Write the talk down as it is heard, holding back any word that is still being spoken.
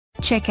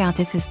Check out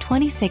this is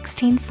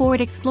 2016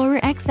 Ford Explorer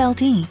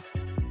XLT.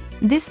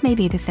 This may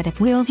be the set of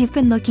wheels you've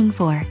been looking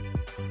for.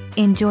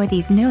 Enjoy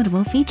these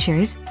notable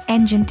features: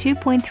 engine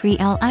 2.3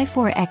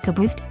 Li4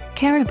 EcoBoost,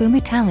 Caribou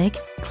metallic,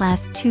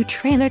 Class 2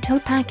 trailer tow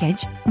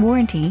package,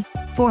 warranty,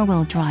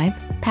 4-wheel drive,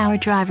 power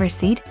driver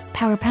seat,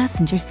 power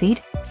passenger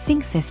seat,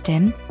 sync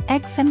system,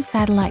 XM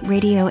satellite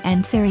radio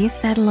and Sirius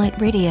satellite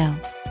radio.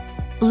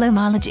 Low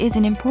mileage is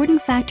an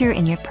important factor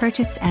in your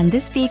purchase, and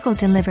this vehicle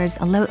delivers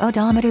a low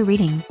odometer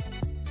reading.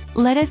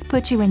 Let us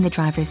put you in the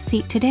driver's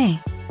seat today.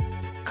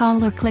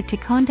 Call or click to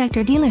contact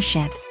our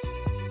dealership.